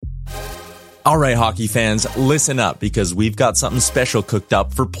All right, hockey fans, listen up because we've got something special cooked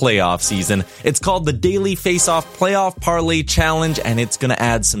up for playoff season. It's called the Daily Face-Off Playoff Parlay Challenge, and it's going to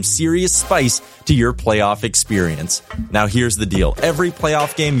add some serious spice to your playoff experience. Now, here's the deal. Every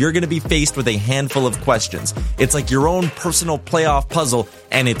playoff game, you're going to be faced with a handful of questions. It's like your own personal playoff puzzle,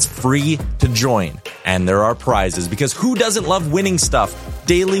 and it's free to join. And there are prizes, because who doesn't love winning stuff?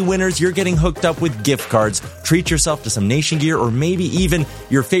 Daily winners, you're getting hooked up with gift cards. Treat yourself to some Nation gear or maybe even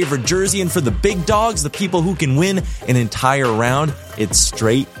your favorite jersey. And for the big dogs, the people who can win an entire round, it's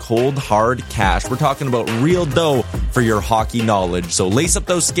straight, cold, hard cash. We're talking about real dough for your hockey knowledge. So lace up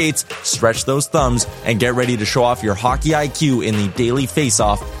those skates, stretch those thumbs, and get ready to show off your hockey IQ in the Daily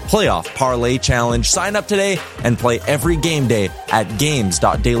Face-Off Playoff Parlay Challenge. Sign up today and play every game day at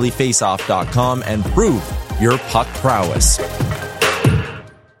games.dailyfaceoff.com and prove your puck prowess.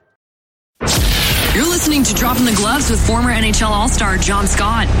 You're listening to Dropping the Gloves with former NHL All-Star John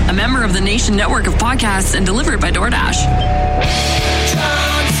Scott, a member of the Nation network of podcasts and delivered by DoorDash.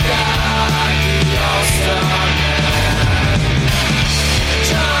 John Scott, the All-Star man.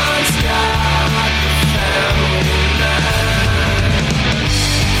 John Scott, the family man.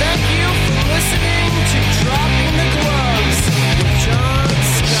 Thank you for listening to Dropping the Gloves with John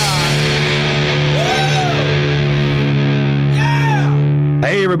Scott. Woo! Yeah!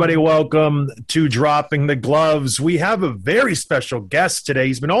 Hey everybody, welcome to Dropping the Gloves. We have a very special guest today.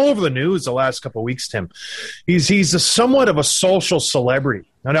 He's been all over the news the last couple of weeks, Tim. He's a somewhat of a social celebrity.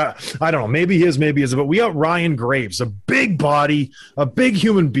 And I don't know, maybe he is, maybe he isn't, but we got Ryan Graves, a big body, a big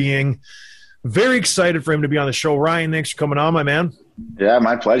human being. Very excited for him to be on the show. Ryan, thanks for coming on, my man. Yeah,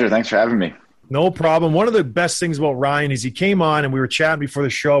 my pleasure. Thanks for having me. No problem. One of the best things about Ryan is he came on and we were chatting before the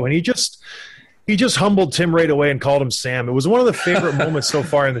show, and he just humbled Tim right away and called him Sam. It was one of the favorite moments so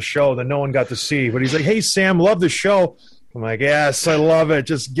far in the show that no one got to see. But he's like, "Hey, Sam, love the show." I'm like, "Yes, I love it.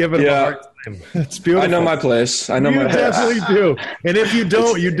 Just give it a hard time." It's beautiful. I know my place. You definitely do. And if you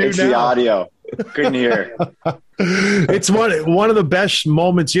don't, you do it's now. The audio. Couldn't hear. It's one of the best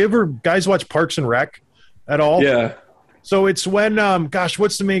moments. You ever guys watch Parks and Rec at all? Yeah. So it's when,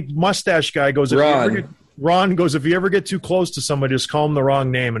 what's the main mustache guy goes? Ron goes, if you ever get too close to somebody, just call them the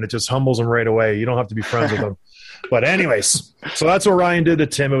wrong name, and it just humbles them right away. You don't have to be friends with them. But anyways, so that's what Ryan did to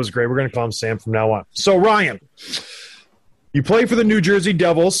Tim. It was great. We're going to call him Sam from now on. So, Ryan, you play for the New Jersey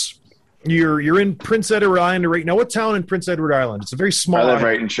Devils. You're in Prince Edward Island right now. What town in Prince Edward Island? It's a very small I live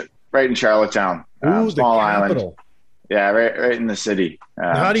island. right in Charlottetown. Ooh, small the island. capital. Yeah, right in the city.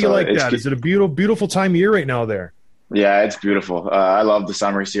 How do you like that? Is it a beautiful time of year right now there? Yeah, it's beautiful. I love the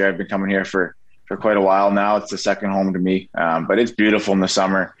summers here. I've been coming here for quite a while now. It's the second home to me, but it's beautiful in the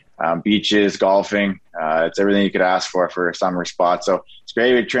summer. Beaches, golfing, it's everything you could ask for a summer spot. So it's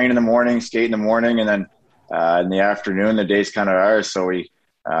great. We train in the morning, skate in the morning, and then in the afternoon, the day's kind of ours. So we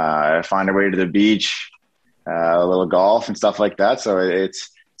find our way to the beach, a little golf and stuff like that. So it's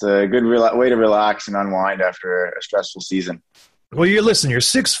a good way to relax and unwind after a stressful season. Well, you're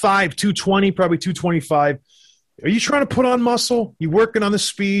 6'5", 220, probably 225. Are you trying to put on muscle? You working on the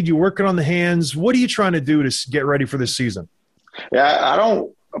speed? You working on the hands? What are you trying to do to get ready for this season? Yeah,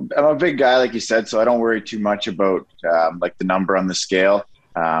 I'm a big guy, like you said, so I don't worry too much about like the number on the scale.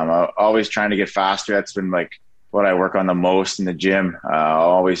 I'm always trying to get faster. That's been like what I work on the most in the gym. I'll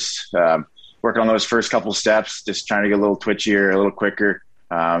always work on those first couple steps, just trying to get a little twitchier, a little quicker.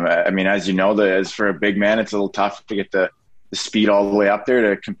 I mean, as you know, as for a big man, it's a little tough to get the speed all the way up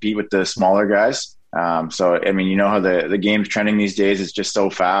there to compete with the smaller guys. So, I mean, you know how the game's trending these days is just so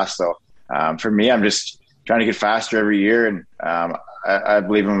fast. So for me, I'm just trying to get faster every year. And I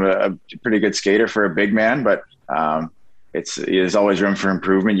believe I'm a pretty good skater for a big man, but there's always room for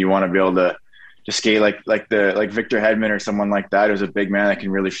improvement. You want to be able to skate like Victor Hedman or someone like that who's a big man that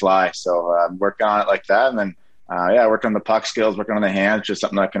can really fly. So work on it like that. And then, work on the puck skills, work on the hands, just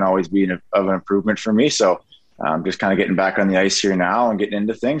something that can always be of an improvement for me. So just kind of getting back on the ice here now and getting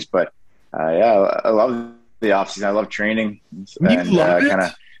into things. But I love the offseason. I love training.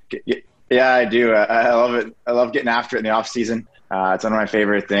 Yeah, I do. I love it. I love getting after it in the offseason. It's one of my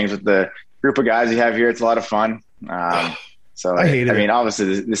favorite things with the group of guys you have here. It's a lot of fun. So I mean,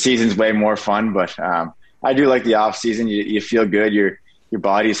 obviously the season's way more fun, but I do like the off season. You feel good. Your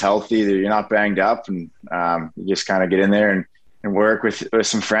body's healthy. You're not banged up, and you just kind of get in there and work with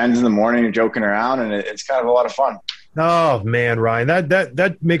some friends in the morning and joking around, and it's kind of a lot of fun. Oh man, Ryan,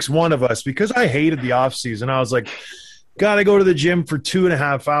 that makes one of us, because I hated the off season. I was like, gotta go to the gym for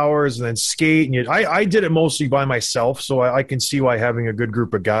 2.5 hours and then skate. And I did it mostly by myself, so I can see why having a good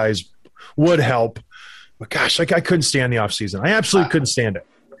group of guys would help. But gosh, I couldn't stand the off season. I absolutely couldn't stand it.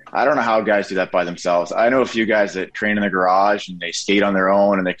 I don't know how guys do that by themselves. I know a few guys that train in the garage and they skate on their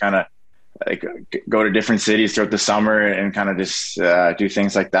own, and they kind of like go to different cities throughout the summer and kind of just do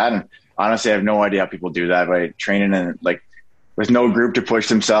things like that. And honestly, I have no idea how people do that by training and like with no group to push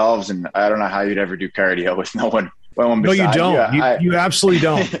themselves. And I don't know how you'd ever do cardio with no one. No, you don't. You absolutely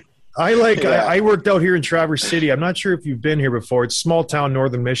don't. I worked out here in Traverse City. I'm not sure if you've been here before. It's small town,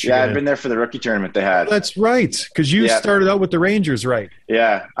 northern Michigan. Yeah, I've been there for the rookie tournament they had. That's right. Because you started out with the Rangers, right?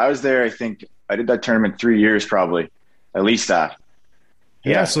 Yeah, I was there. I think I did that tournament 3 years, probably at least that.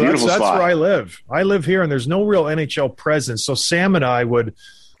 Yeah, so that's where I live. I live here, and there's no real NHL presence. So Sam and I would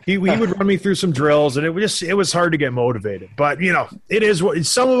he would run me through some drills, and it was hard to get motivated. But it is what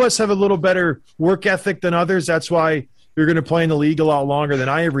some of us have a little better work ethic than others. That's why you're going to play in the league a lot longer than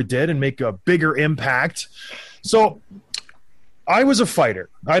I ever did and make a bigger impact. So I was a fighter.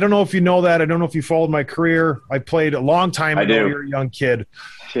 I don't know if you know that. I don't know if you followed my career. I played a long time ago. You're a young kid.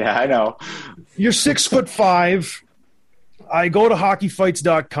 Yeah, I know. You're 6'5". I go to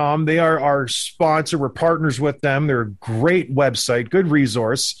hockeyfights.com. They are our sponsor. We're partners with them. They're a great website, good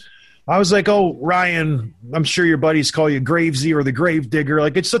resource. I was like, oh, Ryan, I'm sure your buddies call you Gravesy or the Grave Digger.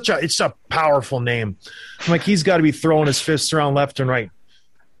 Like it's a powerful name. I'm like, he's got to be throwing his fists around left and right.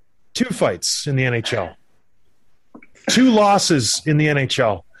 2 fights in the NHL. 2 losses in the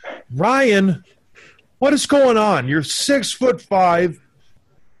NHL. Ryan, what is going on? You're 6'5".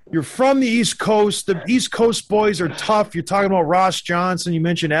 You're from the East Coast. The East Coast boys are tough. You're talking about Ross Johnson. You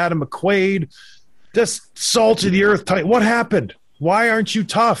mentioned Adam McQuaid. Just salt of the earth type. What happened? Why aren't you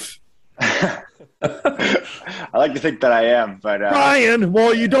tough? I like to think that I am, but Ryan,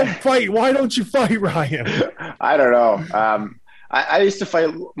 well, you don't fight. Why don't you fight, Ryan? I don't know. I used to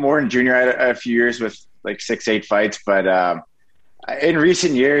fight more in junior. I had a few years with like 6-8 fights, but in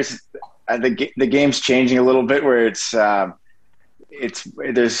recent years, the game's changing a little bit where there's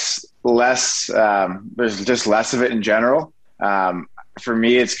just less of it in general. For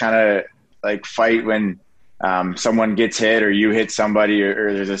me, it's kind of like fight when someone gets hit or you hit somebody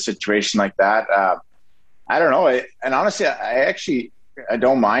or there's a situation like that. I don't know. And honestly, I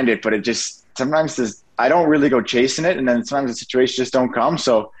don't mind it, but it just sometimes I don't really go chasing it. And then sometimes the situations just don't come.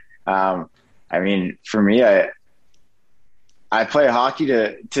 So, I mean, for me, I play hockey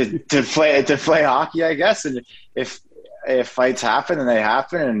to play hockey, I guess. And if fights happen, then they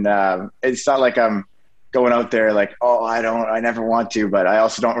happen. And it's not like I'm going out there like, oh, I never want to, but I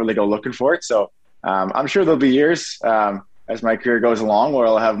also don't really go looking for it. So I'm sure there'll be years as my career goes along where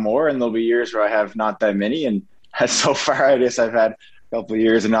I'll have more, and there'll be years where I have not that many. And so far, I guess I've had a couple of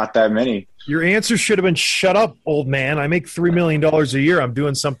years and not that many. Your answer should have been, shut up, old man. I make $3 million a year. I'm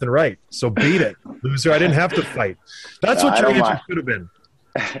doing something right. So beat it, loser. I didn't have to fight. That's what your answer should have been.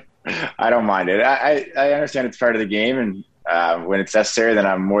 I don't mind it. I understand it's part of the game, and when it's necessary, then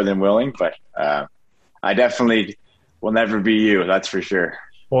I'm more than willing. But I definitely will never be you. That's for sure.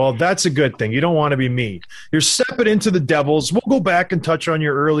 Well, that's a good thing. You don't want to be me. You're stepping into the Devils. We'll go back and touch on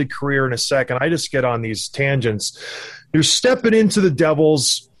your early career in a second. I just get on these tangents. You're stepping into the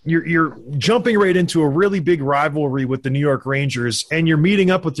Devils. You're jumping right into a really big rivalry with the New York Rangers, and you're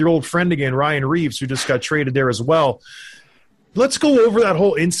meeting up with your old friend again, Ryan Reeves, who just got traded there as well. Let's go over that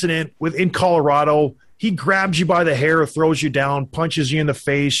whole incident in Colorado. He grabs you by the hair, throws you down, punches you in the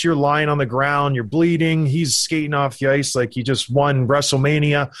face. You're lying on the ground. You're bleeding. He's skating off the ice like he just won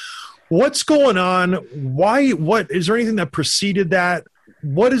WrestleMania. What's going on? What is there anything that preceded that?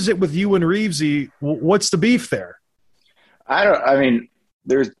 What is it with you and Reevesy? What's the beef there? I mean,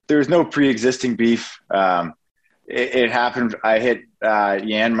 there's no pre-existing beef. It happened. I hit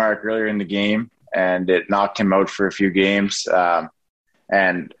Janmark earlier in the game, and it knocked him out for a few games.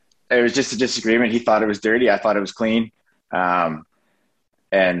 And it was just a disagreement. He thought it was dirty. I thought it was clean. And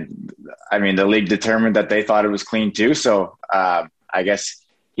I mean, the league determined that they thought it was clean too. So I guess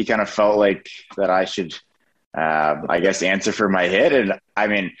he kind of felt like that I should, answer for my hit. And I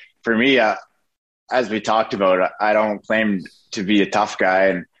mean, for me, as we talked about, I don't claim to be a tough guy.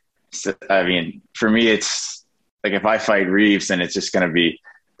 And so, I mean, for me, it's like if I fight Reeves, then it's just going to be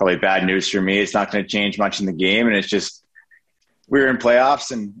probably bad news for me. It's not going to change much in the game. And it's just, we were in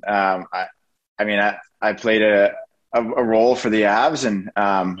playoffs, and I played a role for the Avs, and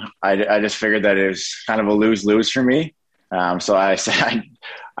I just figured that it was kind of a lose-lose for me. So I said,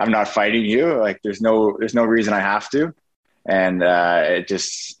 I'm not fighting you. Like there's no reason I have to. And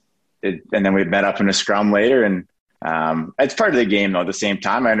and then we met up in a scrum later, and it's part of the game though. At the same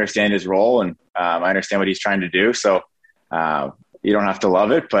time, I understand his role, and I understand what he's trying to do. So you don't have to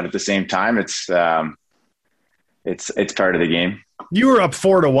love it, but at the same time, it's part of the game. You were up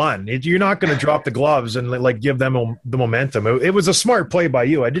 4-1. You're not going to drop the gloves and like give them the momentum. It was a smart play by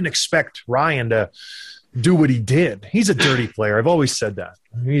you. I didn't expect Ryan to do what he did. He's a dirty player. I've always said that.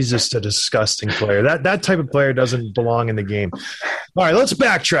 He's just a disgusting player. That type of player doesn't belong in the game. All right, let's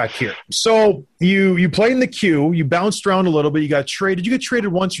backtrack here. So you played in the Q. You bounced around a little bit. You got traded. You get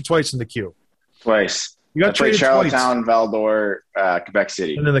traded once or twice in the Q? Twice. You got traded Charlottetown, twice. Val-d'Or, Quebec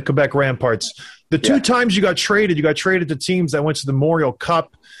City. And then the Quebec Ramparts. The two times you got traded to teams that went to the Memorial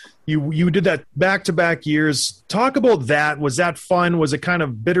Cup. You did that back-to-back years. Talk about that. Was that fun? Was it kind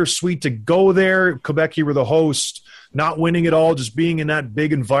of bittersweet to go there? Quebec, you were the host, not winning it all, just being in that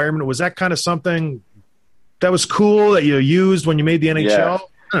big environment. Was that kind of something that was cool that you used when you made the NHL? Yeah.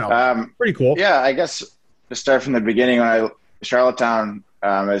 I don't know. Pretty cool. Yeah, I guess to start from the beginning, Charlottetown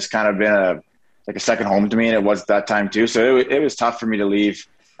has kind of been a second home to me, and it was that time too. So it was tough for me to leave.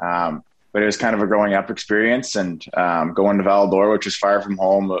 But it was kind of a growing up experience, and going to Val-d'Or, which was far from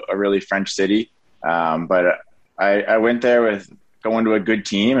home, a really French city. But I went there with going to a good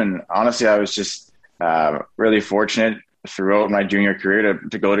team, and honestly, I was just really fortunate throughout my junior career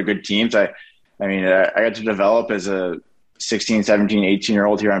to go to good teams. I got to develop as a 16, 17,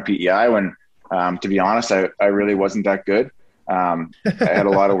 18-year-old here on PEI when, to be honest, I really wasn't that good. I had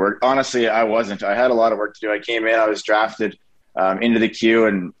a lot of work. Honestly, I wasn't. I had a lot of work to do. I came in, I was drafted into the Q,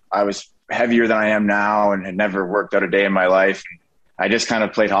 and I was heavier than I am now and had never worked out a day in my life. I just kind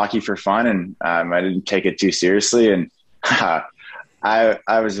of played hockey for fun, and I didn't take it too seriously. And I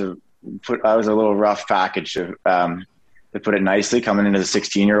was a little rough package to put it nicely, coming into the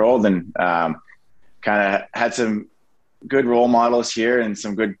 16-year-old, and kind of had some good role models here and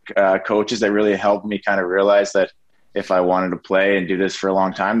some good coaches that really helped me kind of realize that if I wanted to play and do this for a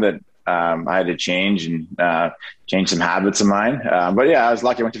long time, that I had to change and change some habits of mine. But yeah, I was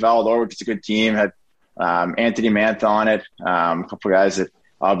lucky. I went to Val-d'Or, which is a good team. Had Anthony Mantha on it, a couple of guys at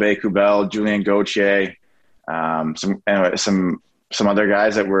Abe Kubel, Julien Gauthier, some other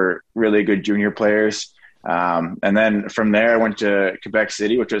guys that were really good junior players. And then from there, I went to Quebec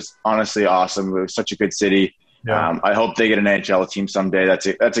City, which was honestly awesome. It was such a good city. Yeah. I hope they get an NHL team someday.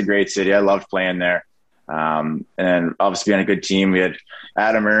 That's a great city. I loved playing there. And obviously being a good team, we had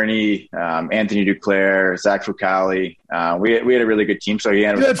Adam Ernie, Anthony Duclair, Zach Fucali. We had a really good team. So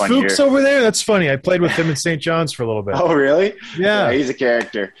again, it was a fun Fuchs year. over there? That's funny. I played with him in St. John's for a little bit. Oh, really? Yeah. He's a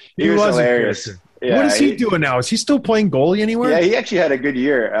character. He was hilarious. Yeah, what is he doing now? Is he still playing goalie anywhere? Yeah, he actually had a good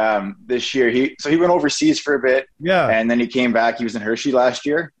year this year. He went overseas for a bit. Yeah. And then he came back. He was in Hershey last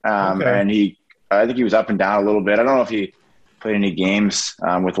year. And I think he was up and down a little bit. I don't know if he played any games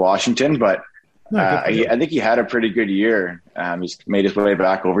with Washington, but I think he had a pretty good year. He's made his way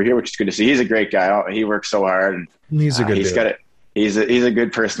back over here, which is good to see. He's a great guy. He works so hard. And he's a good dude. He's a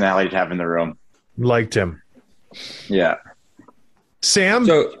good personality to have in the room. Liked him. Yeah. Sam?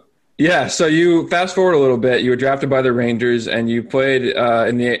 So you fast forward a little bit. You were drafted by the Rangers, and you played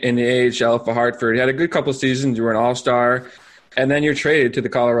in the AHL for Hartford. You had a good couple of seasons. You were an all-star. And then you're traded to the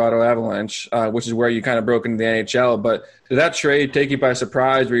Colorado Avalanche, which is where you kind of broke into the NHL. But did that trade take you by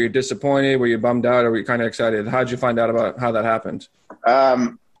surprise? Were you disappointed? Were you bummed out? Or were you kind of excited? How did you find out about how that happened?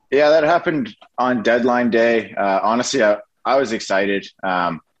 Yeah, that happened on deadline day. Honestly, I was excited.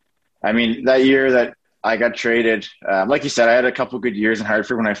 That year that I got traded, like you said, I had a couple of good years in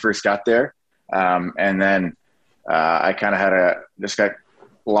Hartford when I first got there. And then I kind of just got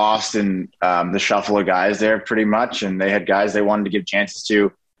lost in the shuffle of guys there pretty much, and they had guys they wanted to give chances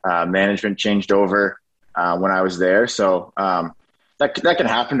to. Management changed over when I was there, so that can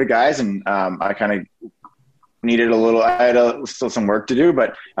happen to guys, and I kind of needed a little. I had still some work to do,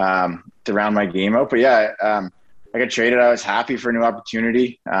 but to round my game out. But yeah, I got traded. I was happy for a new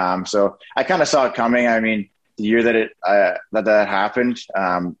opportunity, so I kind of saw it coming. I mean, the year that that happened,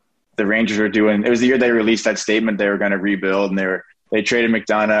 the Rangers were doing. It was the year they released that statement they were going to rebuild, and they traded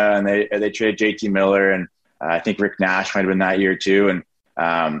McDonough, and they traded JT Miller, and I think Rick Nash might have been that year too.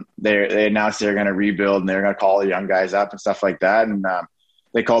 And they announced they were going to rebuild, and they were going to call the young guys up and stuff like that. And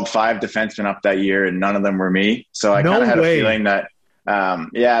they called 5 defensemen up that year, and none of them were me. So I kind of had a feeling that,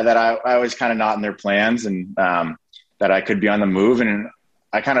 that I was kind of not in their plans, and that I could be on the move. And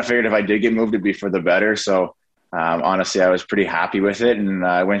I kind of figured if I did get moved, it'd be for the better. So honestly, I was pretty happy with it. And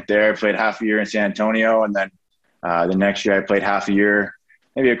I went there, played half a year in San Antonio, and then the next year I played half a year,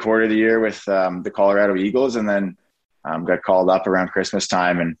 maybe a quarter of the year with the Colorado Eagles, and then got called up around Christmas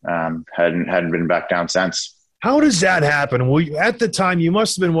time, and hadn't been back down since. How does that happen? Well, at the time, you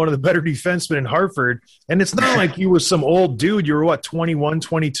must have been one of the better defensemen in Hartford, and it's not like you were some old dude. You were, 21,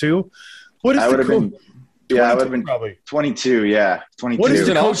 22? What is I would have been probably 22, yeah. 22. What does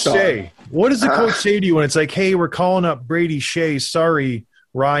the coach say? What does the coach say to you when it's like, hey, we're calling up Brady Shea, sorry,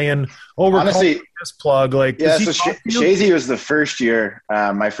 Ryan. Oh, we're calling this plug. Like, yeah, so Shazy was the first year,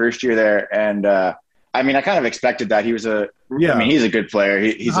 my first year there, and I mean, I kind of expected that. He was I mean, he's a good player.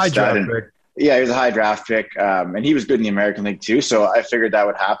 He's a stud. Yeah, he was a high draft pick. And he was good in the American League too. So I figured that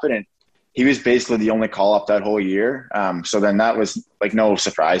would happen. And he was basically the only call up that whole year. So then that was like no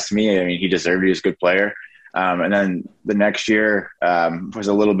surprise to me. I mean, he deserved it. He was a good player. And then the next year was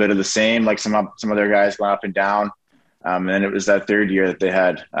a little bit of the same, like some other guys going up and down. And then it was that third year that they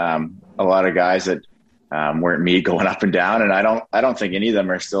had a lot of guys that weren't me going up and down. And I don't think any of them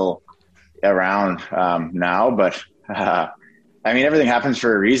are still around now. But I mean, everything happens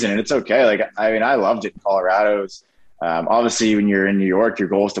for a reason, and it's okay. Like, I mean, I loved it in Colorado. It was, obviously, when you're in New York, your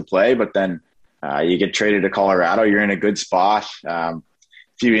goal is to play, but then you get traded to Colorado. You're in a good spot. A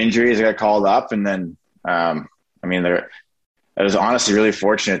few injuries, I got called up, and then I mean, I was honestly really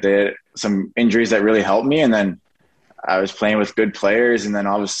fortunate. They had some injuries that really helped me, and then I was playing with good players. And then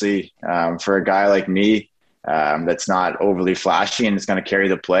obviously for a guy like me that's not overly flashy and it's going to carry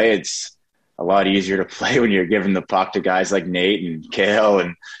the play, it's a lot easier to play when you're giving the puck to guys like Nate and Kale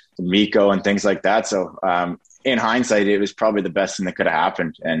and Mikko and things like that. So in hindsight, it was probably the best thing that could have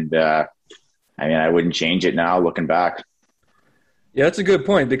happened. And I mean, I wouldn't change it now looking back. Yeah, that's a good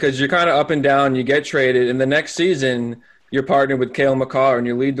point, because you're kind of up and down. You get traded, and the next season you're partnered with Cale Makar, and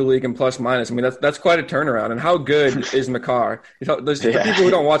you lead the league in plus minus. I mean, that's quite a turnaround. And how good is Makar? There's people who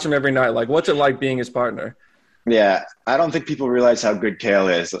don't watch him every night. Like, what's it like being his partner? Yeah, I don't think people realize how good Cale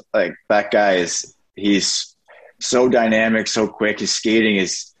is. Like, that guy he's so dynamic, so quick. His skating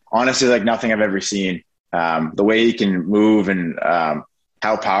is honestly like nothing I've ever seen. The way he can move and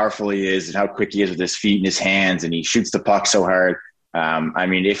how powerful he is and how quick he is with his feet and his hands, and he shoots the puck so hard. I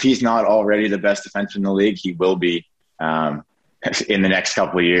mean, if he's not already the best defenseman in the league, he will be in the next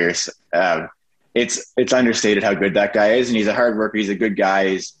couple of years. It's understated how good that guy is, and he's a hard worker. He's a good guy.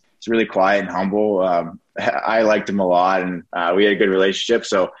 He's really quiet and humble. I liked him a lot, and we had a good relationship.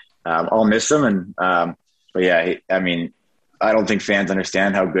 So I'll miss him. And but yeah, I mean, I don't think fans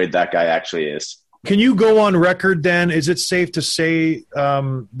understand how good that guy actually is. Can you go on record then? Is it safe to say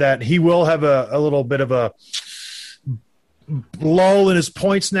that he will have a little bit of a lull in his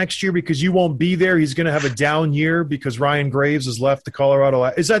points next year because you won't be there? He's going to have a down year because Ryan Graves has left the Colorado.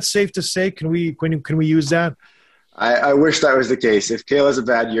 Is that safe to say? Can we use that? I wish that was the case. If Cale has a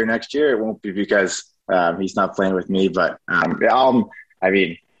bad year next year, it won't be because he's not playing with me. But I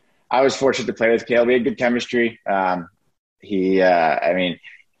mean, I was fortunate to play with Cale. We had good chemistry. I mean,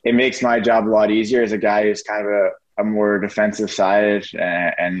 it makes my job a lot easier as a guy who's kind of a more defensive sided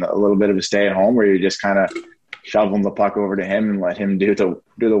and a little bit of a stay at home, where you're just kind of shoveling the puck over to him and let him do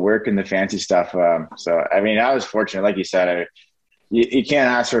the work and the fancy stuff. So, I mean, I was fortunate. Like you said, you can't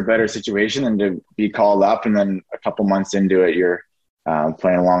ask for a better situation than to be called up, and then a couple months into it, you're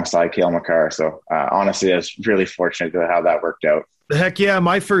playing alongside Cale Makar. So, honestly, I was really fortunate to how that worked out. Heck yeah.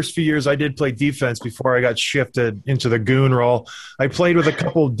 My first few years, I did play defense before I got shifted into the goon role. I played with a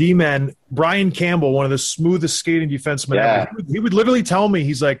couple of D-men. Brian Campbell, one of the smoothest skating defensemen ever. He would literally tell me,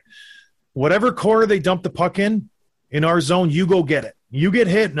 he's like, whatever corner they dump the puck in our zone, you go get it. You get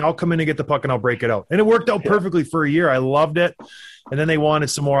hit, and I'll come in and get the puck, and I'll break it out. And it worked out perfectly for a year. I loved it. And then they wanted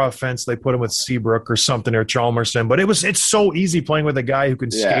some more offense. They put him with Seabrook or something, or Chalmerson. But it's so easy playing with a guy who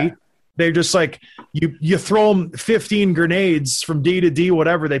can skate. They're just like, you throw them 15 grenades from D to D,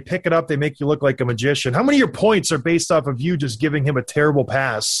 whatever. They pick it up. They make you look like a magician. How many of your points are based off of you just giving him a terrible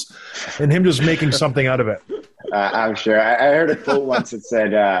pass and him just making something out of it? I'm sure. I heard a quote once that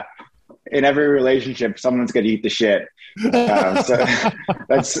said, in every relationship, someone's going to eat the shit. So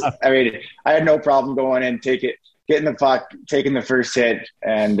I mean, I had no problem going in, getting the puck, taking the first hit,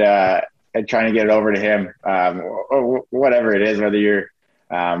 and trying to get it over to him, or whatever it is, whether you're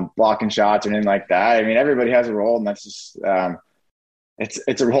blocking shots or anything like that. I mean, everybody has a role, and that's just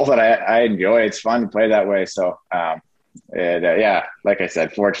it's a role that I enjoy. It's fun to play that way. So yeah, like I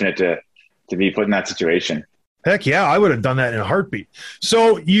said, fortunate to be put in that situation. Heck yeah, I would have done that in a heartbeat.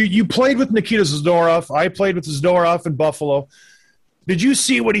 So you played with Nikita Zadorov. I played with Zadorov in Buffalo. Did you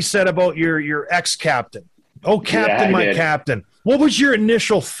see what he said about your ex-captain? Oh, captain, my captain. What was your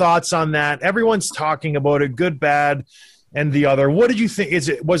initial thoughts on that? Everyone's talking about it, good, bad, and the other. What did you think?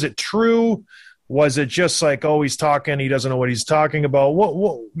 Was it true? Was it just like, oh, he's talking, he doesn't know what he's talking about?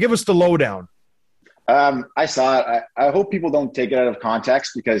 What give us the lowdown. I saw it. I hope people don't take it out of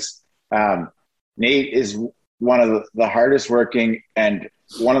context, because Nate is one of the hardest working and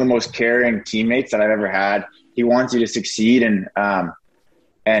one of the most caring teammates that I've ever had. He wants you to succeed,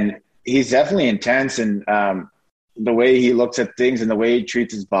 and he's definitely intense, and the way he looks at things and the way he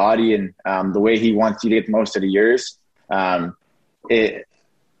treats his body and the way he wants you to get the most out of yours. I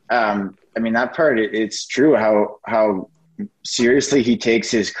mean, that part, it's true how seriously he takes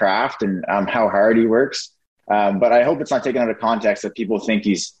his craft and how hard he works. But I hope it's not taken out of context that people think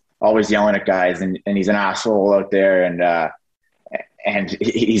he's always yelling at guys and he's an asshole out there and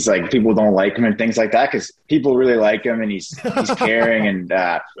he's like, people don't like him and things like that, because people really like him and he's caring and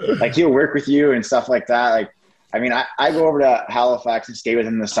like he'll work with you and stuff like that. Like, I mean, I go over to Halifax and stay with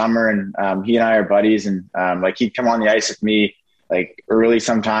him in the summer, and he and I are buddies, and like he'd come on the ice with me like early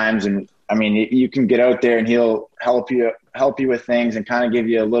sometimes, and I mean, you can get out there and he'll help you with things and kind of give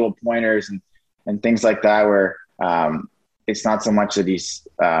you little pointers and things like that, where it's not so much that he's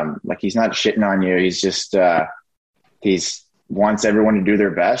like he's not shitting on you. He's just he's wants everyone to do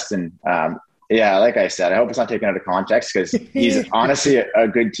their best. And yeah, like I said, I hope it's not taken out of context, because he's honestly a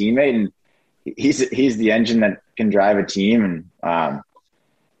good teammate, and he's the engine that can drive a team. And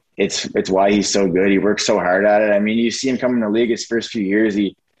it's why he's so good. He works so hard at it. I mean, you see him come in the league his first few years,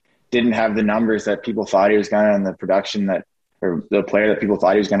 he didn't have the numbers that people thought he was going to, and the production or the player that people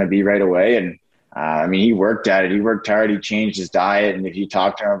thought he was going to be right away. And I mean, he worked at it. He worked hard. He changed his diet. And if you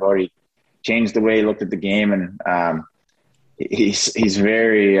talk to him about it, he changed the way he looked at the game. And he's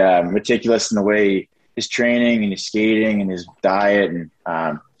very meticulous in the way his training and his skating and his diet.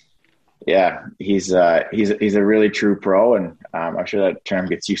 And yeah, he's a really true pro. And I'm sure that term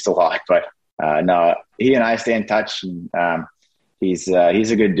gets used a lot, but no, he and I stay in touch, and he's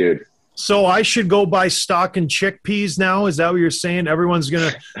a good dude. So I should go buy stock in chickpeas now? Is that what you're saying? Everyone's going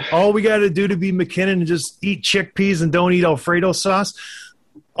to – all we got to do to be McKinnon and just eat chickpeas and don't eat Alfredo sauce?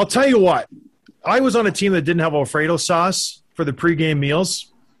 I'll tell you what. I was on a team that didn't have Alfredo sauce for the pregame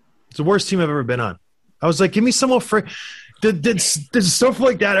meals. It's the worst team I've ever been on. I was like, give me some Alfredo. Did stuff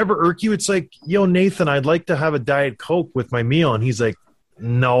like that ever irk you? It's like, yo, Nathan, I'd like to have a Diet Coke with my meal. And he's like,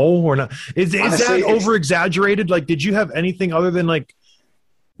 no, we're not. Is that over-exaggerated? Like, did you have anything other than, like,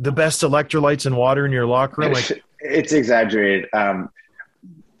 the best electrolytes and water in your locker room? Like, it's exaggerated.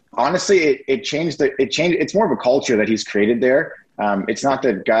 Honestly, it changed. It's more of a culture that he's created there. It's not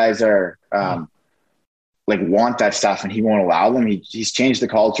that guys are like want that stuff and he won't allow them. He's changed the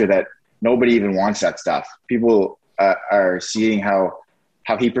culture that nobody even wants that stuff. People are seeing how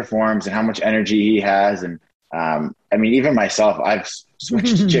he performs and how much energy he has. And I mean, even myself, I've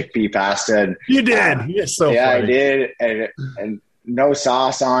switched to chickpea pasta. And, you did? Yes, so yeah, funny. I did, and no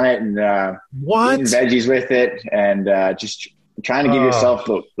sauce on it, and eating veggies with it, and just trying to give yourself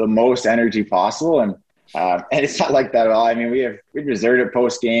the most energy possible. And it's not like that at all. I mean, we reserved it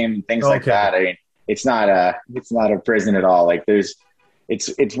post game and things like that. I mean, it's not a prison at all. Like it's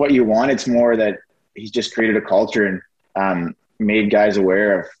what you want. It's more that he's just created a culture and made guys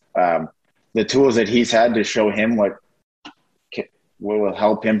aware of the tools that he's had to show him what will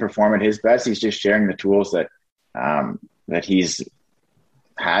help him perform at his best. He's just sharing the tools that he's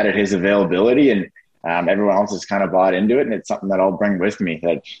had at his availability, and everyone else has kind of bought into it. And it's something that I'll bring with me,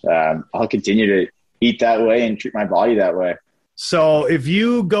 that I'll continue to eat that way and treat my body that way. So if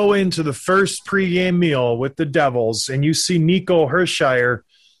you go into the first pregame meal with the Devils and you see Nico Hershiser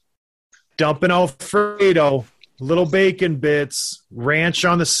dumping Alfredo, little bacon bits, ranch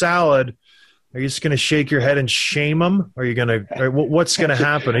on the salad, are you just going to shake your head and shame him? Are you going to? What's going to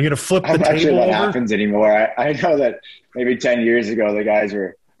happen? Are you going to flip the table sure that over? Happens anymore. I know that maybe 10 years ago the guys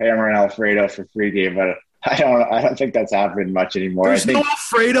were hammering Alfredo for pregame, but I don't think that's happened much anymore. There's no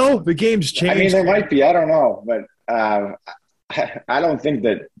Alfredo. The game's changed. I mean, there might be. I don't know, but I don't think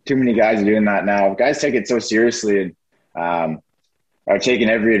that too many guys are doing that now. Guys take it so seriously and are taking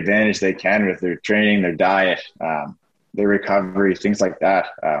every advantage they can with their training, their diet, their recovery, things like that.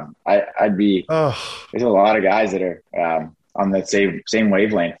 There's a lot of guys that are on that same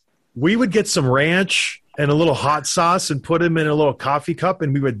wavelength. We would get some ranch and a little hot sauce and put them in a little coffee cup,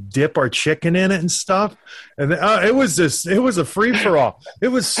 and we would dip our chicken in it and stuff. And it was a free for all. It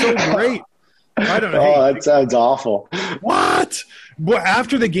was so great. I don't know. Oh, that sounds awful. What? Well,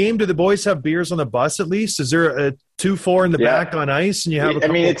 after the game, do the boys have beers on the bus at least? Is there a 2-4 in the back on ice? And you have.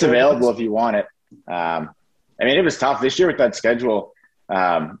 It's available if you want it. I mean, it was tough this year with that schedule.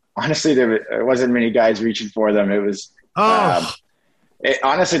 Honestly, there wasn't many guys reaching for them. It was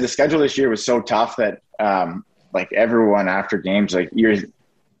honestly, the schedule this year was so tough that like everyone after games, like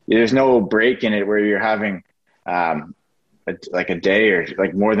there's no break in it where you're having like a day or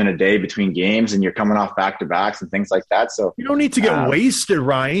like more than a day between games, and you're coming off back-to-backs and things like that. So you don't need to get wasted,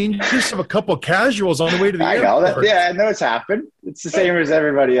 Ryan. You just have a couple of casuals on the way to the airport. I know it's happened. It's the same as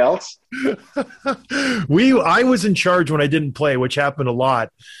everybody else. I was in charge when I didn't play, which happened a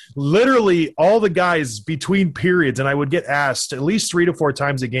lot. Literally all the guys between periods, and I would get asked at least 3 to 4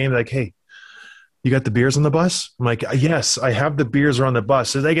 times a game, like, hey, you got the beers on the bus? I'm like, yes, I have the beers are on the bus.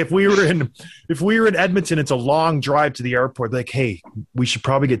 So like if we were in Edmonton, it's a long drive to the airport. Like, hey, we should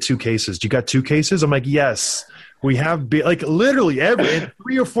probably get 2 cases. You got 2 cases? I'm like, yes, we have like literally every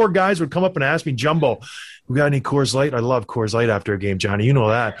 3 or 4 guys would come up and ask me, Jumbo, we got any Coors Light? I love Coors Light after a game, Johnny. You know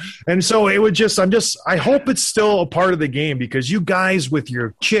that. And so it would I hope it's still a part of the game because you guys with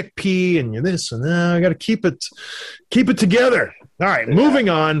your chickpea and your this and that, I got to keep it together. All right, moving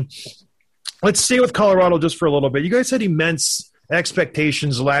on. Let's stay with Colorado just for a little bit. You guys had immense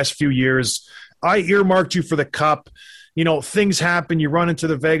expectations the last few years. I earmarked you for the Cup. You know, things happen. You run into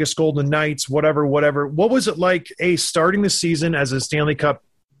the Vegas Golden Knights, whatever. What was it like, starting the season as a Stanley Cup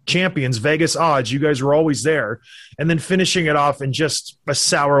champions, Vegas odds, you guys were always there, and then finishing it off in just a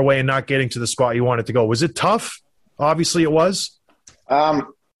sour way and not getting to the spot you wanted to go? Was it tough? Obviously it was.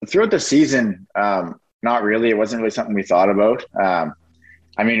 Throughout the season, not really. It wasn't really something we thought about.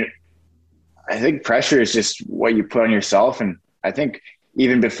 I mean, I think pressure is just what you put on yourself. And I think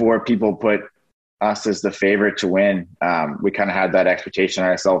even before people put us as the favorite to win, we kind of had that expectation on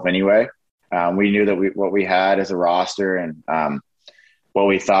ourselves anyway. We knew that what we had as a roster and what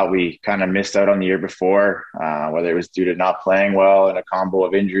we thought we kind of missed out on the year before, whether it was due to not playing well and a combo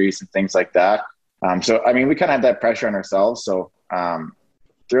of injuries and things like that. So, I mean, we kind of had that pressure on ourselves. So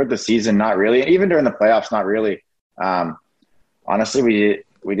throughout the season, not really. Even during the playoffs, not really. Honestly,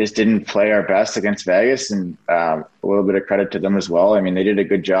 we just didn't play our best against Vegas, and a little bit of credit to them as well. I mean, they did a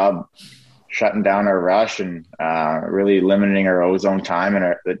good job shutting down our rush and really limiting our ozone time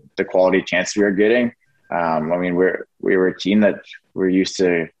and the quality chances we were getting. I mean, we were a team that we're used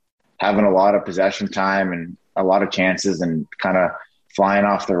to having a lot of possession time and a lot of chances and kind of flying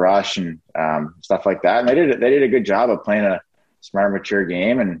off the rush and stuff like that. And they did a good job of playing a smart, mature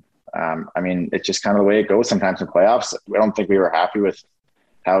game. And I mean, it's just kind of the way it goes sometimes in playoffs. I don't think we were happy with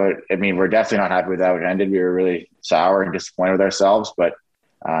we're definitely not happy with how it ended. We were really sour and disappointed with ourselves, but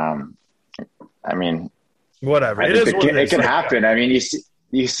I mean, whatever. It can happen. I mean,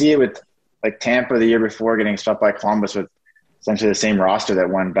 you see it with like Tampa the year before getting swept by Columbus with essentially the same roster that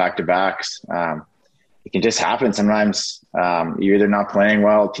won back-to-backs. It can just happen. Sometimes you're either not playing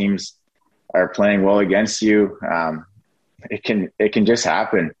well, teams are playing well against you. It can just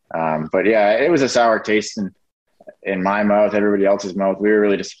happen. But yeah, it was a sour taste in my mouth, everybody else's mouth. We were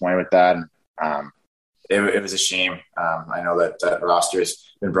really disappointed with that. And, it was a shame. I know that roster has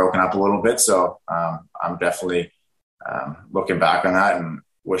been broken up a little bit, so I'm definitely looking back on that and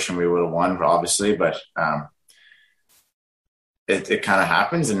wishing we would have won, obviously. But it kind of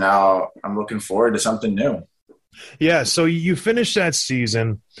happens, and now I'm looking forward to something new. Yeah, so you finish that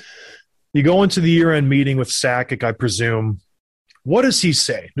season. You go into the year-end meeting with Sakic, I presume. What does he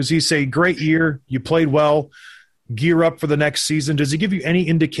say? Does he say, great year, you played well, gear up for the next season? Does he give you any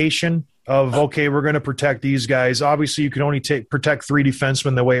indication of, okay, we're going to protect these guys? Obviously, you can only protect 3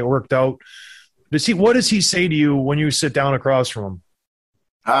 defensemen the way it worked out. What does he say to you when you sit down across from him?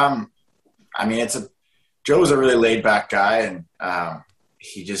 I mean, Joe's a really laid back guy, and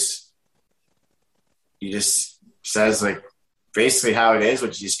he just says like basically how it is,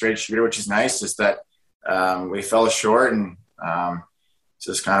 which he's a straight shooter, which is nice. Just that we fell short, and it's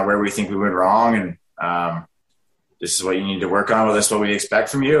just kind of where we think we went wrong, and this is what you need to work on. Well, this is what we expect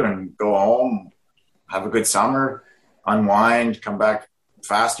from you, and go home, have a good summer, unwind, come back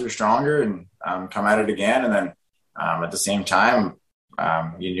faster, stronger, and come at it again. And then at the same time,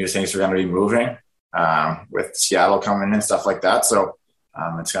 you knew things were going to be moving with Seattle coming in and stuff like that. So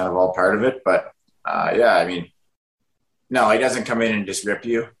it's kind of all part of it. But yeah, I mean, no, he doesn't come in and just rip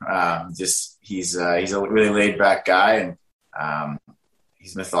you. He's a really laid back guy, and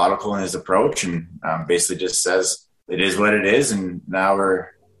he's methodical in his approach, and basically just says it is what it is. And now we're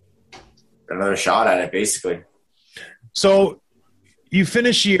got another shot at it, basically. So you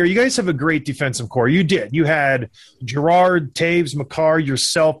finish year. You guys have a great defensive core. You did. You had Gerard, Taves, Makar,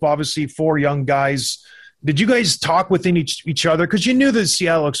 yourself, obviously 4 young guys. Did you guys talk within each other? Because you knew the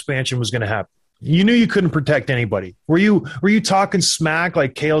Seattle expansion was going to happen. You knew you couldn't protect anybody. Were you talking smack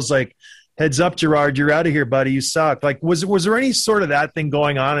like Kale's like, heads up, Gerard, you're out of here, buddy. You suck. Like, was there any sort of that thing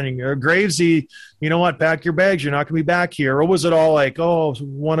going on? And Gravesy, you know what? Pack your bags. You're not going to be back here. Or was it all like, oh,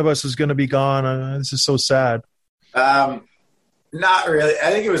 one of us is going to be gone. This is so sad. Not really.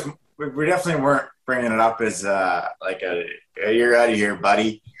 I think it was. We definitely weren't bringing it up as like you're out of here,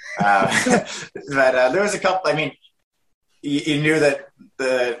 buddy. But there was a couple. I mean, you knew that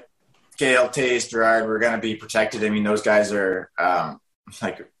the Kale, Taves, Gerard were going to be protected. I mean, those guys are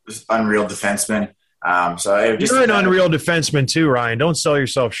like unreal defensemen. So you're an unreal defenseman too, Ryan. Don't sell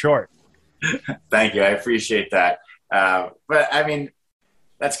yourself short. Thank you. I appreciate that. But I mean,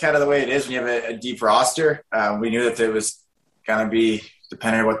 that's kind of the way it is when you have a deep roster. We knew that it was going to be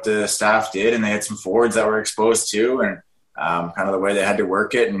dependent on what the staff did, and they had some forwards that were exposed to, and kind of the way they had to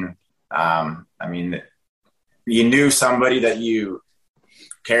work it. And I mean, you knew somebody that you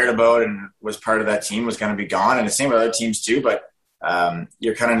cared about and was part of that team was going to be gone, and the same with other teams too. But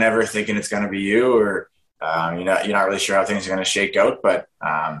you're kind of never thinking it's going to be you, or you're not really sure how things are going to shake out. But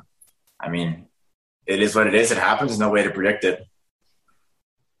I mean, it is what it is. It happens. There's no way to predict it.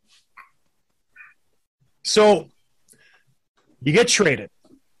 So you get traded.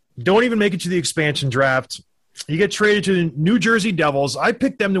 Don't even make it to the expansion draft. You get traded to the New Jersey Devils. I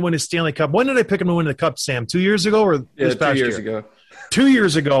picked them to win a Stanley Cup. When did I pick them to win the Cup, Sam? 2 years ago or this past year? 2 years ago. 2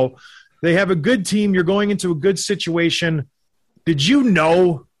 years ago. They have a good team. You're going into a good situation. Did you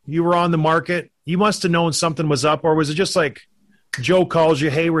know you were on the market? You must have known something was up, or was it just like Joe calls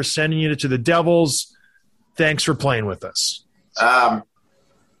you, hey, we're sending you to the Devils. Thanks for playing with us.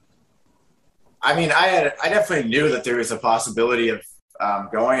 I mean, I definitely knew that there was a possibility of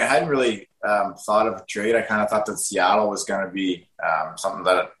going. I hadn't really thought of a trade. I kind of thought that Seattle was going to be something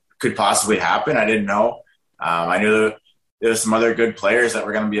that could possibly happen. I didn't know. I knew that there was some other good players that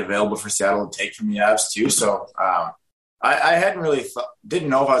were going to be available for Seattle to take from the Avs too. So I hadn't really didn't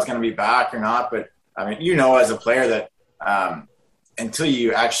know if I was going to be back or not. But I mean, as a player that until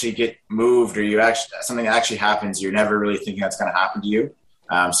you actually get moved or something actually happens, you're never really thinking that's going to happen to you.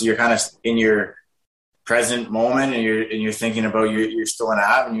 So you're kind of in your present moment, and you're thinking about you're still an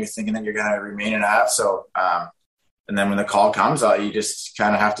Av, and you're thinking that you're going to remain an Av. So, and then when the call comes out, you just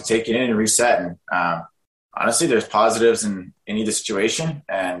kind of have to take it in and reset. And honestly, there's positives in either situation,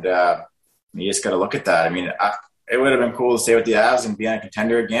 and you just got to look at that. I mean, it would have been cool to stay with the Avs and be on a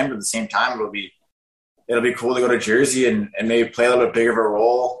contender again, but at the same time, it'll be cool to go to Jersey and maybe play a little bit bigger of a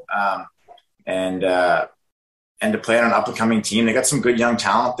role, and to play on an up-and-coming team. They got some good young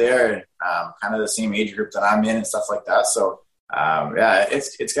talent there, kind of the same age group that I'm in and stuff like that. So,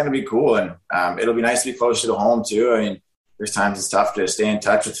 it's going to be cool, and it'll be nice to be closer to home too. I mean, there's times it's tough to stay in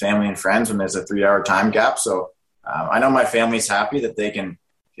touch with family and friends when there's a 3-hour time gap. So I know my family's happy that they can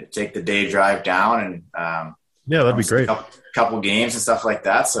take the day drive down and that'd be great. A couple games and stuff like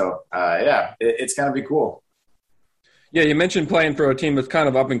that. So, it's going to be cool. Yeah, you mentioned playing for a team that's kind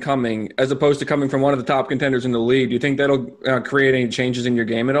of up and coming as opposed to coming from one of the top contenders in the league. Do you think that'll create any changes in your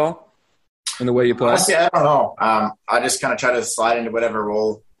game at all, in the way you play? Honestly, I don't know. I just kind of try to slide into whatever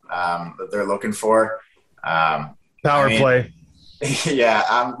role that they're looking for. Power play. Yeah,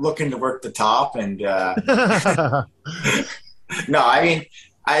 I'm looking to work the top. And no, I mean,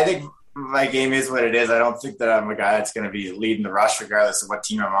 I think my game is what it is. I don't think that I'm a guy that's going to be leading the rush regardless of what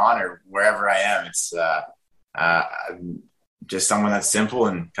team I'm on or wherever I am. It's just someone that's simple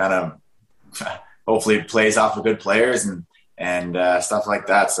and kind of hopefully plays off of good players and stuff like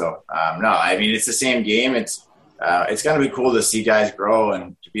that. So no, I mean, it's the same game. It's going to be cool to see guys grow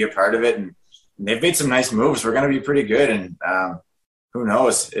and to be a part of it. And they've made some nice moves. We're going to be pretty good. And who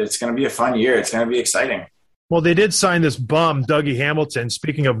knows? It's going to be a fun year. It's going to be exciting. Well, they did sign this bum, Dougie Hamilton.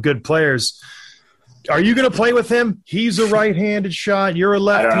 Speaking of good players, are you going to play with him? He's a right-handed shot. You're a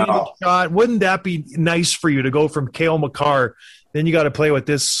left-handed shot. Wouldn't that be nice for you to go from Cale Makar? Then you got to play with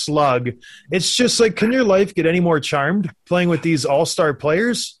this slug. It's just like, can your life get any more charmed playing with these all-star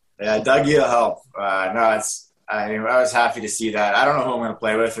players? Yeah, Dougie will help. I was happy to see that. I don't know who I'm going to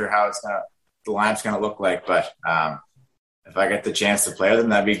play with or how the lineup's going to look like, but if I get the chance to play with them,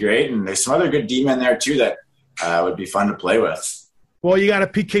 that'd be great. And there's some other good D-men there too that would be fun to play with. Well, you got a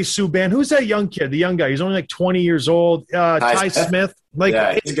PK Subban. Who's that young kid, the young guy? He's only like 20 years old. Ty Smith. He's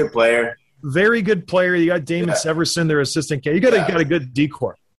a good player. Very good player. You got Damon Severson, their assistant. You got a good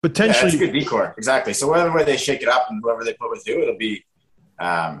decor. Potentially. Yeah, it's a good decor. Exactly. So whatever way they shake it up and whoever they put with you, it'll be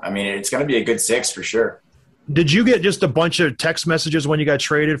it's going to be a good 6 for sure. Did you get just a bunch of text messages when you got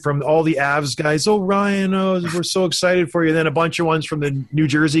traded from all the Avs guys? Oh, Ryan, we're so excited for you. Then a bunch of ones from the New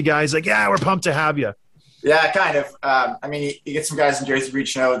Jersey guys like, yeah, we're pumped to have you. Yeah, kind of. You get some guys in Jersey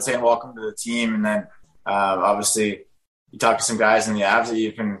reaching out and saying welcome to the team. And then obviously you talk to some guys in the Avs that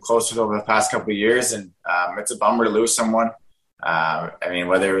you've been close with over the past couple of years. And it's a bummer to lose someone.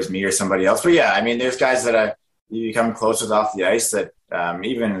 Whether it was me or somebody else. But, yeah, there's guys that you become close with off the ice that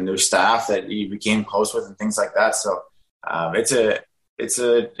even their staff that you became close with and things like that. So it's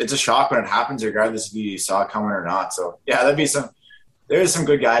a shock when it happens regardless if you saw it coming or not. So, yeah, there's some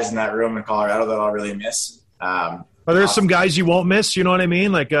good guys in that room in Colorado that I'll really miss. Are there some guys you won't miss? You know what I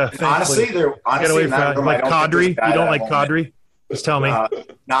mean? Like honestly, get away from like Kadri. You don't like Kadri? Just tell me.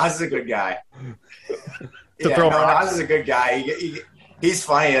 Nas is a good guy. Nas is a good guy. He's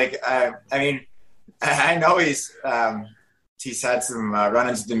funny. I know he's he's had some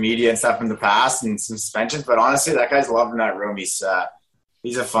run-ins with the media and stuff in the past and some suspensions. But honestly, that guy's loving that room. He's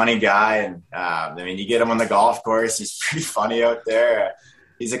a funny guy, and I mean, you get him on the golf course. He's pretty funny out there.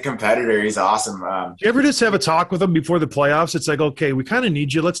 He's a competitor. He's awesome. Do you ever just have a talk with him before the playoffs? It's like, okay, we kind of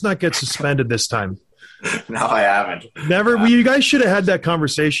need you. Let's not get suspended this time. No, I haven't. Never. You guys should have had that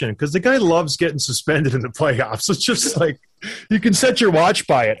conversation because the guy loves getting suspended in the playoffs. It's just like you can set your watch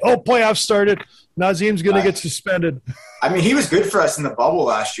by it. Oh, playoffs started. Nazim's going to get suspended. I mean, he was good for us in the bubble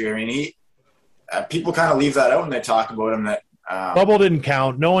last year. I mean, people kind of leave that out when they talk about him. That bubble didn't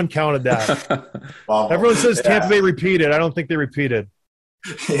count. No one counted that. Everyone says Tampa Bay repeated. I don't think they repeated.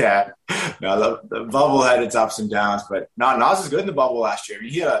 Yeah, no, the bubble had its ups and downs, but no, Nas was good in the bubble last year. I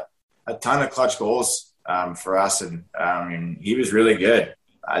mean, he had a ton of clutch goals for us, and I mean, he was really good.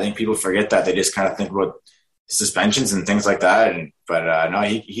 I think people forget that. They just kind of think about suspensions and things like that. But no,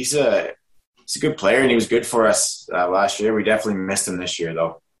 he's a good player, and he was good for us last year. We definitely missed him this year,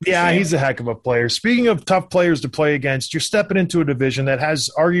 though. Yeah, he's a heck of a player. Speaking of tough players to play against, you're stepping into a division that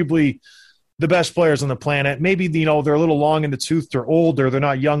has arguably the best players on the planet. Maybe, they're a little long in the tooth. They're older. They're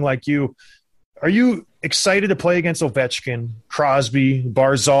not young like you. Are you excited to play against Ovechkin, Crosby,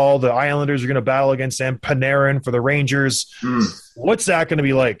 Barzal? The Islanders are going to battle against them. Panarin for the Rangers. What's that going to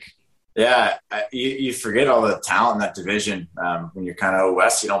be like? Yeah, you forget all the talent in that division. When you're kind of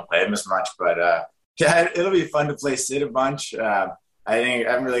west, you don't play them as much. But, yeah, it'll be fun to play Sid a bunch. I think I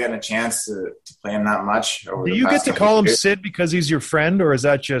haven't really gotten a chance to play him that much. Do you get to call him Sid because he's your friend, or is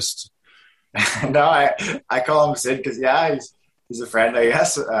that just – No, I call him Sid because, yeah, he's a friend, I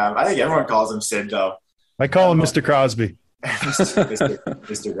guess. I think everyone calls him Sid, though. I call him Mr. Crosby.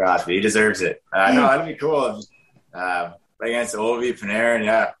 Mr. Crosby. He deserves it. No, that'd be cool. Against Ovi, Panarin,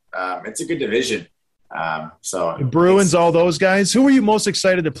 yeah. It's a good division. The Bruins, all those guys. Who are you most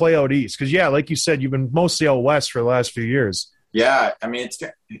excited to play out east? Because, yeah, like you said, you've been mostly out west for the last few years. Yeah, I mean, it's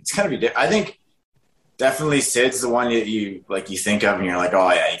going to be different. I think definitely Sid's the one that you think of and you're like,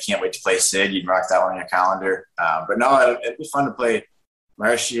 oh, yeah, you can't wait to play Sid. You'd mark that one on your calendar. But no, it'd be fun to play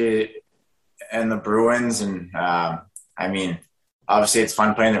Marshy and the Bruins. And, I mean, obviously it's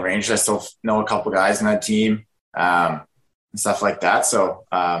fun playing the Rangers. I still know a couple guys in that team and stuff like that. So,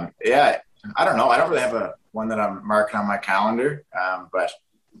 yeah, I don't know. I don't really have one that I'm marking on my calendar, but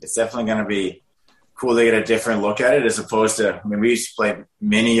it's definitely going to be cool to get a different look at it as opposed to, I mean, we used to play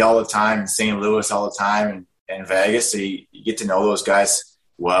Mini all the time and St. Louis all the time and Vegas. So you get to know those guys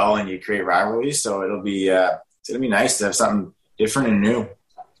well and you create rivalries. So it'll be nice to have something different and new.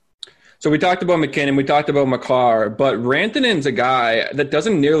 So we talked about McKinnon, we talked about McCarr, but Rantanen's a guy that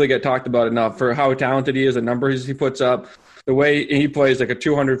doesn't nearly get talked about enough for how talented he is, the numbers he puts up, the way he plays like a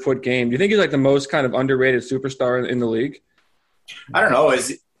 200-foot game. Do you think he's like the most kind of underrated superstar in the league? I don't know.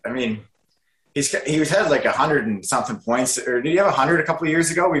 He had like 100 and something points, or did he have 100 a couple of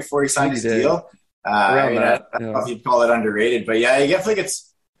years ago before he signed his deal? I don't know if you'd call it underrated, but yeah, he definitely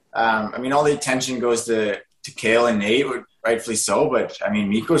gets. I mean, all the attention goes to Cale and Nate, rightfully so. But I mean,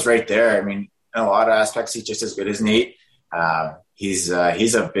 Mikko's right there. I mean, in a lot of aspects, he's just as good as Nate. He's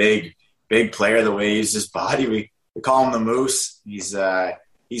a big player. The way he uses his body, we call him the Moose. He's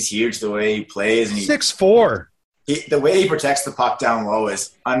huge. The way he plays, and 6'4". The way he protects the puck down low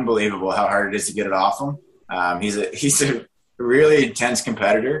is unbelievable. How hard it is to get it off him. He's a really intense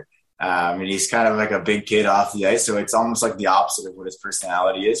competitor, and he's kind of like a big kid off the ice. So it's almost like the opposite of what his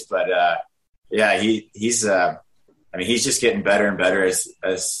personality is. But yeah, he's just getting better and better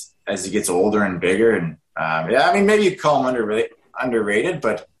as he gets older and bigger. And yeah, I mean, maybe you call him underrated,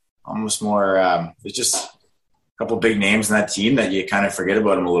 but almost more. There's just a couple big names in that team that you kind of forget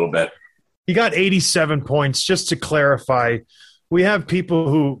about him a little bit. He got 87 points. Just to clarify, we have people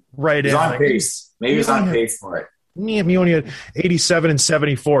who write he's in. On pace. Maybe he's on pace for it. He only had 87 and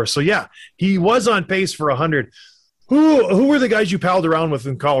 74. So, yeah, he was on pace for 100. Who were the guys you palled around with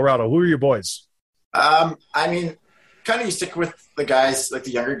in Colorado? Who were your boys? I mean, kind of you stick with the guys, like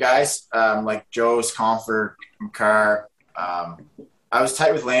the younger guys, like Joe's, Comfort, McCarr. I was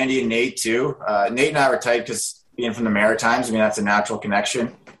tight with Landy and Nate, too. Nate and I were tight because being from the Maritimes, I mean, that's a natural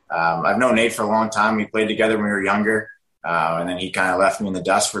connection. I've known Nate for a long time. We played together when we were younger, and then he kind of left me in the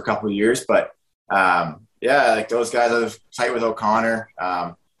dust for a couple of years. But, yeah, like those guys, I was tight with O'Connor.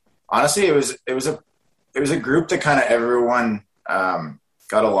 Honestly, it was a group that kind of everyone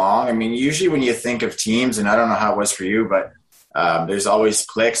got along. I mean, usually when you think of teams, and I don't know how it was for you, but there's always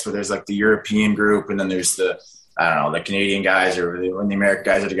cliques where there's like the European group, and then there's the Canadian guys or when the American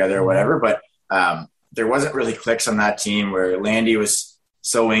guys are together or whatever. But there wasn't really cliques on that team where Landy was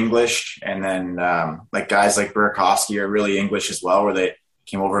so English, and then like guys like Burakovsky are really English as well, where they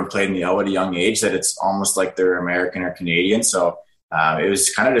came over and played in the L at a young age that it's almost like they're American or Canadian. So it was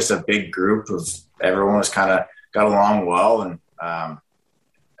kind of just a big group of everyone was kind of got along well, and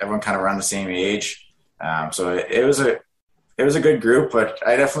everyone kind of around the same age. So it was a good group, but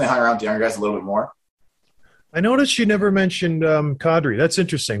I definitely hung around with the younger guys a little bit more. I noticed you never mentioned Kadri. That's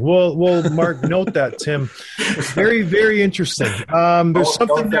interesting. We'll Mark note that, Tim. Very, very interesting. There's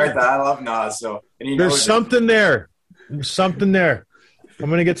something there. I love Nas. So there's something there. There's something there. I'm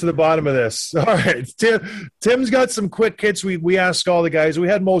going to get to the bottom of this. All right, Tim's got some quick hits. We asked all the guys. We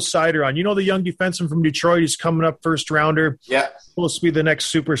had Mo Sider on. You know the young defenseman from Detroit. He's coming up first rounder. Yeah, supposed to be the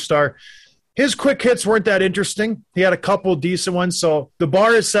next superstar. His quick hits weren't that interesting. He had a couple decent ones. So the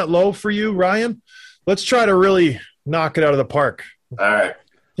bar is set low for you, Ryan. Let's try to really knock it out of the park. All right.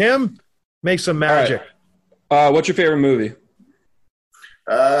 Tim, make some magic. Right. What's your favorite movie?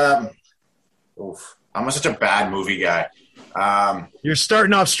 I'm such a bad movie guy. You're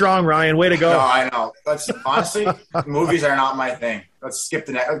starting off strong, Ryan. Way to go. No, I know. Honestly, movies are not my thing. Let's skip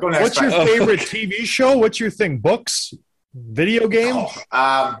the next. Let's go next. What's your favorite TV show? What's your thing? Books? Video game?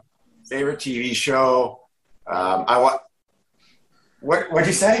 Favorite TV show? What'd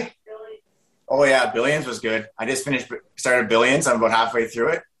you say? Oh, yeah, Billions was good. I just started Billions. I'm about halfway through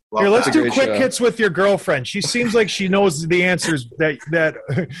it. Here, let's do quick hits with your girlfriend. She seems like she knows the answers that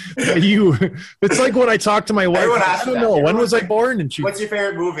you – it's like when I talk to my wife. I don't know. When was I born? And what's your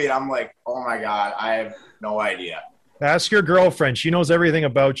favorite movie? And I'm like, oh, my God, I have no idea. Ask your girlfriend. She knows everything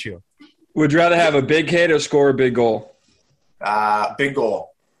about you. Would you rather have a big hit or score a big goal? Big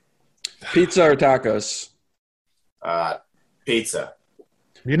goal. Pizza or tacos? Pizza.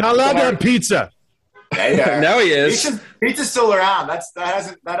 You're not allowed to have pizza. Yeah, now he is. Pizza's still around.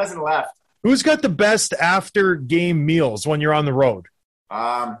 That hasn't left. Who's got the best after game meals when you're on the road?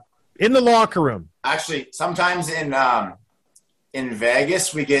 In the locker room. Actually, sometimes in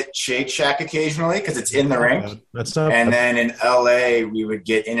Vegas we get Shake Shack occasionally because it's in the rink. That's not. And then in LA we would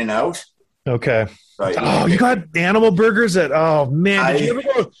get In and Out. Okay. You got animal burgers at? Oh man,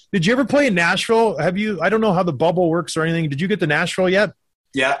 did you ever play in Nashville? Have you? I don't know how the bubble works or anything. Did you get to Nashville yet?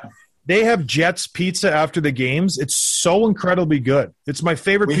 Yeah. They have Jets pizza after the games. It's so incredibly good. It's my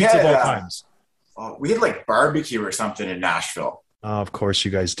favorite pizza of all times. We had like barbecue or something in Nashville. Oh, of course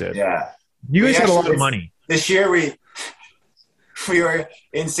you guys did. Yeah. You guys had a lot of money. This year we were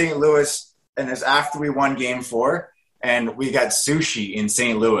in St. Louis, and it was after we won Game 4, and we got sushi in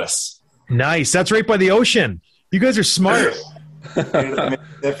St. Louis. Nice. That's right by the ocean. You guys are smart.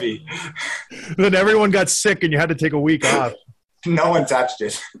 Mississippi. Then everyone got sick, and you had to take a week off. No one touched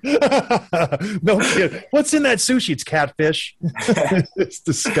it. No kid. What's in that sushi? It's catfish. It's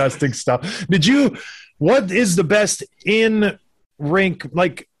disgusting stuff. What is the best in rink?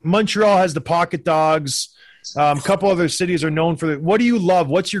 Like Montreal has the pocket dogs. A couple other cities are known for it. What do you love?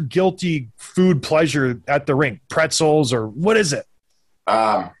 What's your guilty food pleasure at the rink? Pretzels or what is it?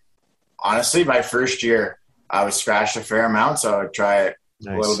 Honestly, my first year, I was scratched a fair amount, so I would try a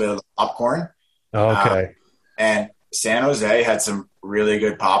little bit of popcorn. Okay. And San Jose had some really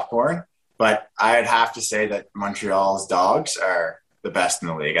good popcorn, but I'd have to say that Montreal's dogs are the best in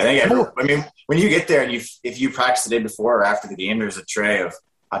the league. I think. When you get there and if you practice the day before or after the game, there's a tray of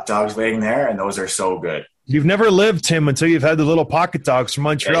hot dogs waiting there, and those are so good. You've never lived, Tim, until you've had the little pocket dogs from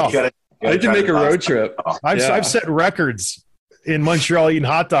Montreal. Yeah, I need to make a road trip. I've set records in Montreal eating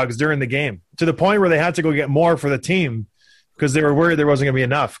hot dogs during the game to the point where they had to go get more for the team because they were worried there wasn't going to be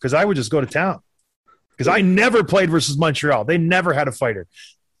enough. Because I would just go to town. Because I never played versus Montreal. They never had a fighter,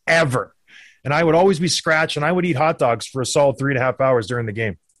 ever. And I would always be scratched, and I would eat hot dogs for a solid 3.5 hours during the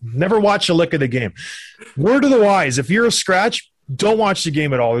game. Never watch a lick of the game. Word of the wise, if you're a scratch, don't watch the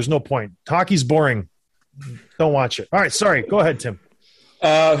game at all. There's no point. Hockey's boring. Don't watch it. All right, sorry. Go ahead, Tim.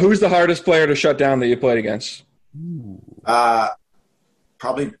 Who's the hardest player to shut down that you played against?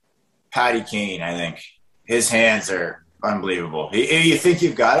 Probably Patty Kane, I think. His hands are unbelievable. You think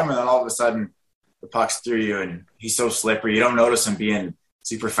you've got him, and then all of a sudden – the puck's through you, and he's so slippery. You don't notice him being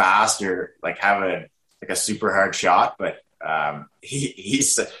super fast or like have a super hard shot, but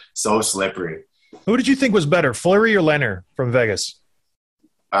he's so slippery. Who did you think was better, Fleury or Leonard from Vegas?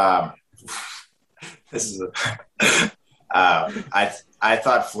 This is I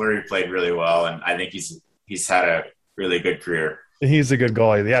thought Fleury played really well, and I think he's had a really good career. He's a good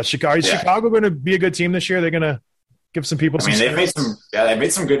goalie. Yeah, Chicago going to be a good team this year? They're going to give some people. They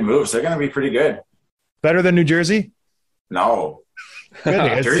made some good moves. They're going to be pretty good. Better than New Jersey? No.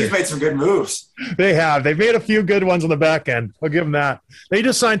 Jersey's made some good moves. They have. They've made a few good ones on the back end. I'll give them that. They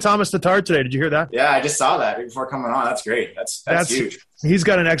just signed Thomas Tatar today. Did you hear that? Yeah, I just saw that before coming on. That's great. That's huge. He's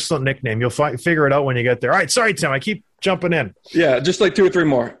got an excellent nickname. You'll figure it out when you get there. All right, sorry, Tim. I keep jumping in. Yeah, just like 2 or 3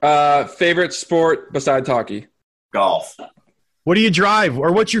 more. Favorite sport besides hockey? Golf. What do you drive,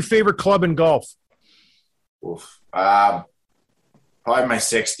 or what's your favorite club in golf? Oof. Probably my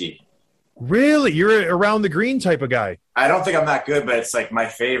 60. Really? You're around the green type of guy. I don't think I'm that good, but it's like my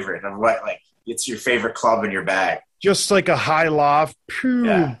favorite of what, like, it's your favorite club in your bag. Just like a high loft,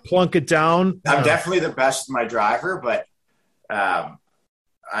 plunk it down. I'm definitely the best with my driver, but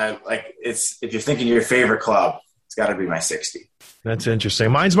I like it's if you're thinking your favorite club, it's got to be my 60. That's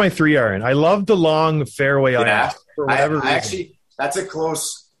interesting. Mine's my 3 iron. I love the long fairway irons for whatever reason. Actually, that's a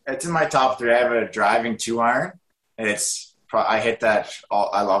close. It's in my top 3. I have a driving 2 iron, and I hit that.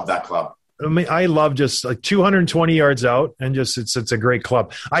 I love that club. I mean, I love just like 220 yards out, and just it's a great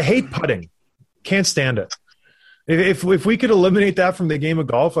club. I hate putting. Can't stand it. If we could eliminate that from the game of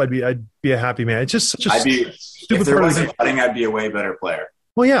golf, I'd be a happy man. It's just such a stupid if there part wasn't putting, I'd be a way better player.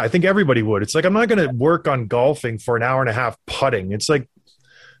 Well, yeah, I think everybody would. It's like I'm not going to work on golfing for an hour and a half putting. It's like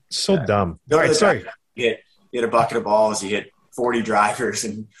so dumb. All right, sorry. You hit a bucket of balls. You hit 40 drivers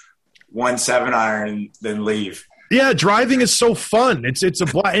and 1 7-iron, and then leave. Yeah, driving is so fun. It's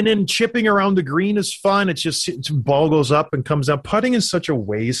and then chipping around the green is fun. Ball goes up and comes down. Putting is such a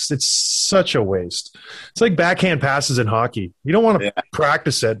waste. It's such a waste. It's like backhand passes in hockey. You don't want to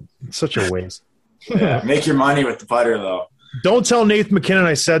practice it. It's such a waste. Yeah, make your money with the putter, though. Don't tell Nathan McKinnon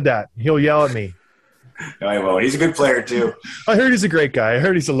I said that. He'll yell at me. No, he won't. He's a good player, too. I heard he's a great guy. I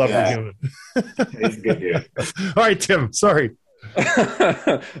heard he's a lovely human. He's a good dude. All right, Tim. Sorry.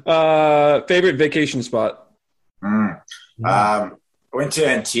 Favorite vacation spot? Went to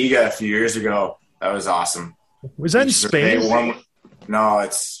Antigua a few years ago. That was awesome. Was that in Spain? No,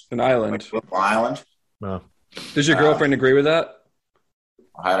 it's an island. Like a little island. No. Does your girlfriend agree with that?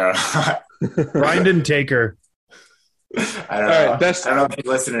 I don't know. Brian didn't take her. I don't know. I don't know if he's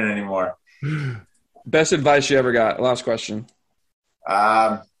listening anymore. Best advice you ever got? Last question.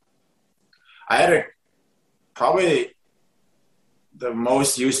 I had probably the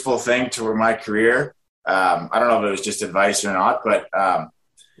most useful thing to my career. I don't know if it was just advice or not, but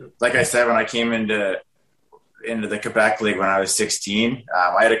like I said, when I came into the Quebec League when I was 16,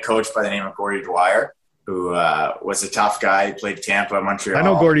 I had a coach by the name of Gordy Dwyer, who was a tough guy. He played Tampa, Montreal. I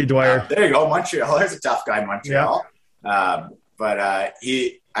know Gordy Dwyer. There you go, Montreal. There's a tough guy in Montreal. Yeah. But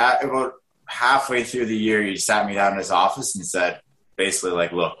he, about halfway through the year, he sat me down in his office and said, basically,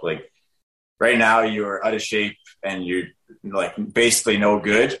 like, look, like, right now you're out of shape and you're like basically no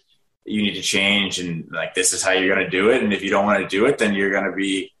good. You need to change, and like this is how you're going to do it. And if you don't want to do it, then you're going to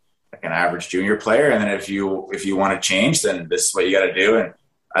be like an average junior player. And then if you want to change, then this is what you got to do. And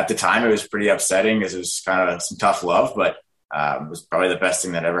at the time, it was pretty upsetting because it was kind of some tough love, but it was probably the best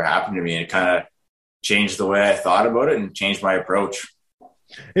thing that ever happened to me. And it kind of changed the way I thought about it and changed my approach.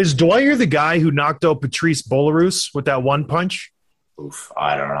 Is Dwyer the guy who knocked out Patrice Bolarus with that one punch? Oof,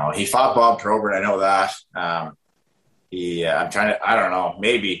 I don't know. He fought Bob Probert. I know that. I don't know.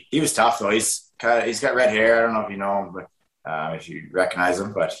 Maybe he was tough though. He's got red hair. I don't know if you know him, but if you recognize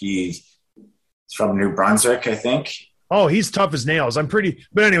him, but he's from New Brunswick, I think. Oh, he's tough as nails.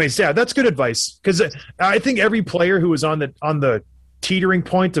 But anyways, yeah, that's good advice. Cause I think every player who is on the teetering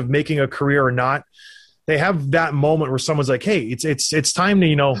point of making a career or not, they have that moment where someone's like, hey, it's time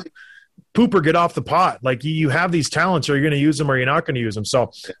to, poop or get off the pot. Like you have these talents, or you're going to use them or you're not going to use them.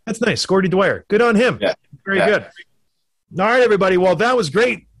 So that's nice. Gordy Dwyer. Good on him. Yeah. Very good. All right, everybody. Well, that was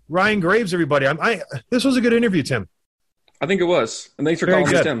great. Ryan Graves, everybody. This was a good interview, Tim. I think it was. And thanks for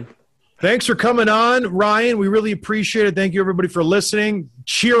calling us, Tim. Thanks for coming on, Ryan. We really appreciate it. Thank you, everybody, for listening.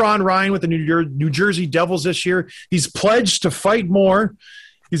 Cheer on Ryan with the New Jersey Devils this year. He's pledged to fight more.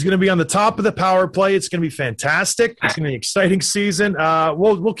 He's going to be on the top of the power play. It's going to be fantastic. It's going to be an exciting season.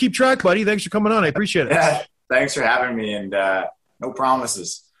 We'll keep track, buddy. Thanks for coming on. I appreciate it. Yeah, thanks for having me, and no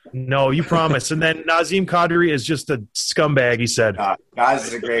promises. No, you promise. And then Nazem Kadri is just a scumbag, he said. Naz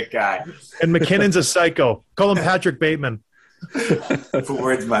is a great guy. And McKinnon's a psycho. Call him Patrick Bateman. Put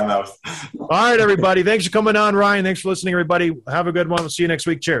words in my mouth. All right, everybody. Thanks for coming on, Ryan. Thanks for listening, everybody. Have a good one. We'll see you next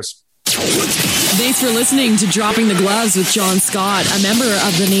week. Cheers. Thanks for listening to Dropping the Gloves with John Scott, a member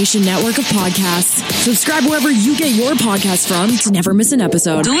of the Nation Network of Podcasts. Subscribe wherever you get your podcasts from to never miss an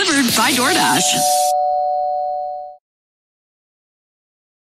episode. Delivered by DoorDash.